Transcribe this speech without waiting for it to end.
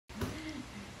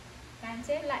đang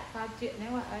xếp lại kho chuyện đấy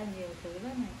mọi ơi, nhiều thứ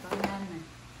lắm này, Conan này,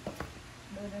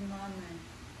 Doraemon này,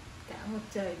 cả một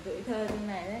trời tuổi thơ trong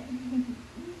này đấy.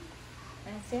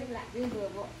 Đang xếp lại chứ vừa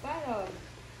vội quá rồi.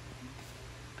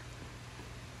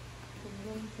 Cùng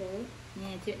lông thế.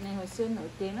 Nghe chuyện này hồi xưa nổi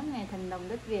tiếng lắm, ngày thần đồng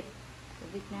đất Việt của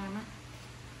Việt Nam á.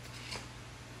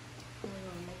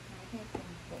 Rồi mấy cái theo cùng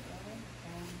cổ đấy.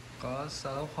 Có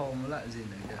Sherlock Holmes với lại gì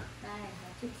nữa kìa. Đây, có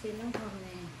chụp Sherlock Holmes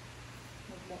này.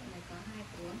 Một bộ này có 2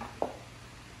 cuốn.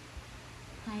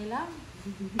 Hay lắm.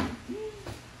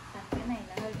 Đặt cái này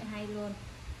là hơi hay luôn.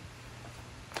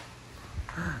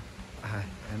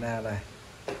 Na đây.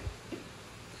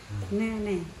 Na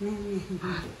này, na này.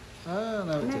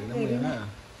 Nào chỉ nó miếng à.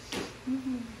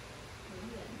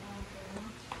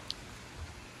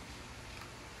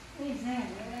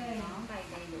 Nó bày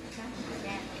đầy đủ các thời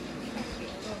gian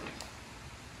luôn.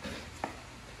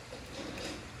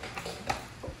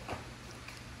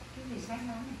 Cái gì sách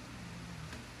nó này?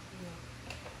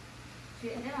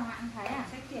 Chuyện đấy là bạn thấy à?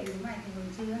 Sách chuyện của mày thì hồi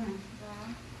xưa hả?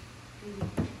 Vâng.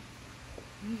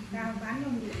 Tao bán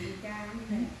lông gì cha như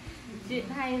này. Chuyện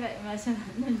hay vậy mà sao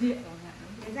bán là chuyện của bạn?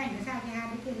 Cái rảnh là sao cái hai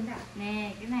cái kia nó đặt?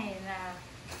 Nè, cái này là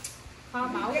kho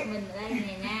báu của mình ở đây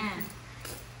nè nha.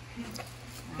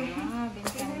 Đó, bên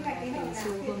trong là tiền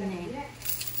xu không nè.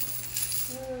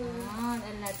 Đó,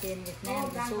 đây là tiền Việt Nam,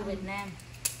 tiền xu Việt Nam.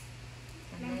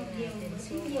 Còn đây là tiền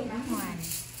xu của nước ngoài.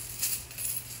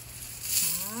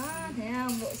 Đó, thấy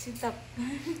không? Bộ sưu tập.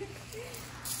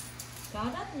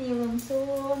 Có rất nhiều đồng xu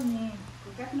luôn nè.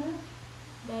 Của các nước.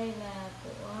 Đây là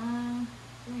của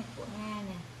cái này của Nga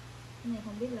nè. Cái này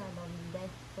không biết là đồng gì đây,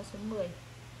 có số 10.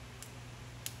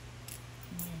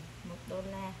 Này, $1.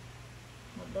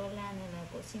 $1 này là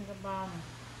của Singapore này.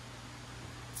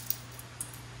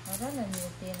 Có rất là nhiều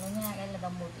tiền luôn nha. Đây là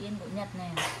đồng 1 Yên của Nhật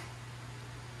này.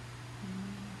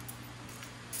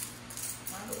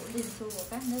 Có đủ tiền xu của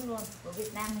các nước luôn. Của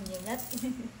Việt Nam thì nhiều nhất.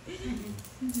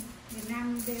 Việt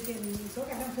Nam tiền số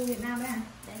cả đồng xu Việt Nam đấy à?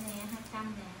 Đây nè,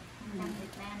 200 nè, 200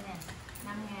 Việt Nam nè,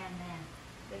 5.000 nè.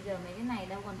 Bây giờ mấy cái này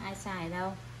đâu còn ai xài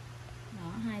đâu.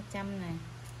 Đó, 200 này,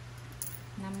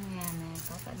 5.000 này,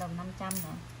 có cả đồng 500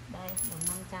 nữa. Đây, đồng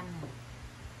 500 này.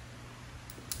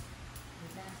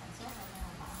 Việt Nam sản xuất ở nào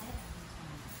bỏ hết.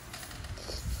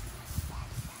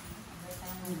 Đây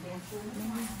là mình tiền xu nước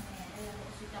ngoài nè. Đây là bộ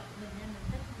sưu tập của mình nên mình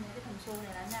thích mấy cái đồng xu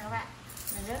này lắm nha các bạn.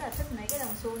 Mình rất là thích mấy cái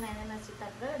đồng xu này nên là sưu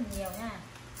tập rất là nhiều nha.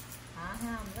 Đó, thấy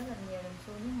không? Rất là nhiều đồng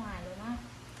xu nước ngoài luôn á.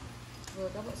 Vừa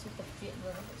có bộ sưu tập truyện,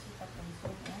 vừa có bộ sưu tập đồng xu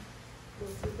nữa. Bộ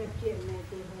sưu tập truyện này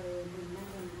từ hồi mình đang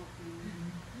còn học.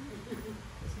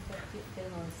 Bộ sưu tập truyện từ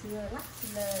hồi xưa, lắc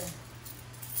lơ.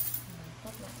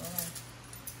 Cất lại ở đây.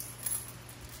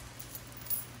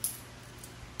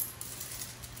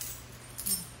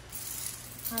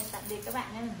 Thôi tạm biệt các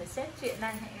bạn nhé, mình phải xếp chuyện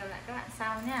đây, hẹn gặp lại các bạn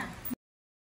sau nha.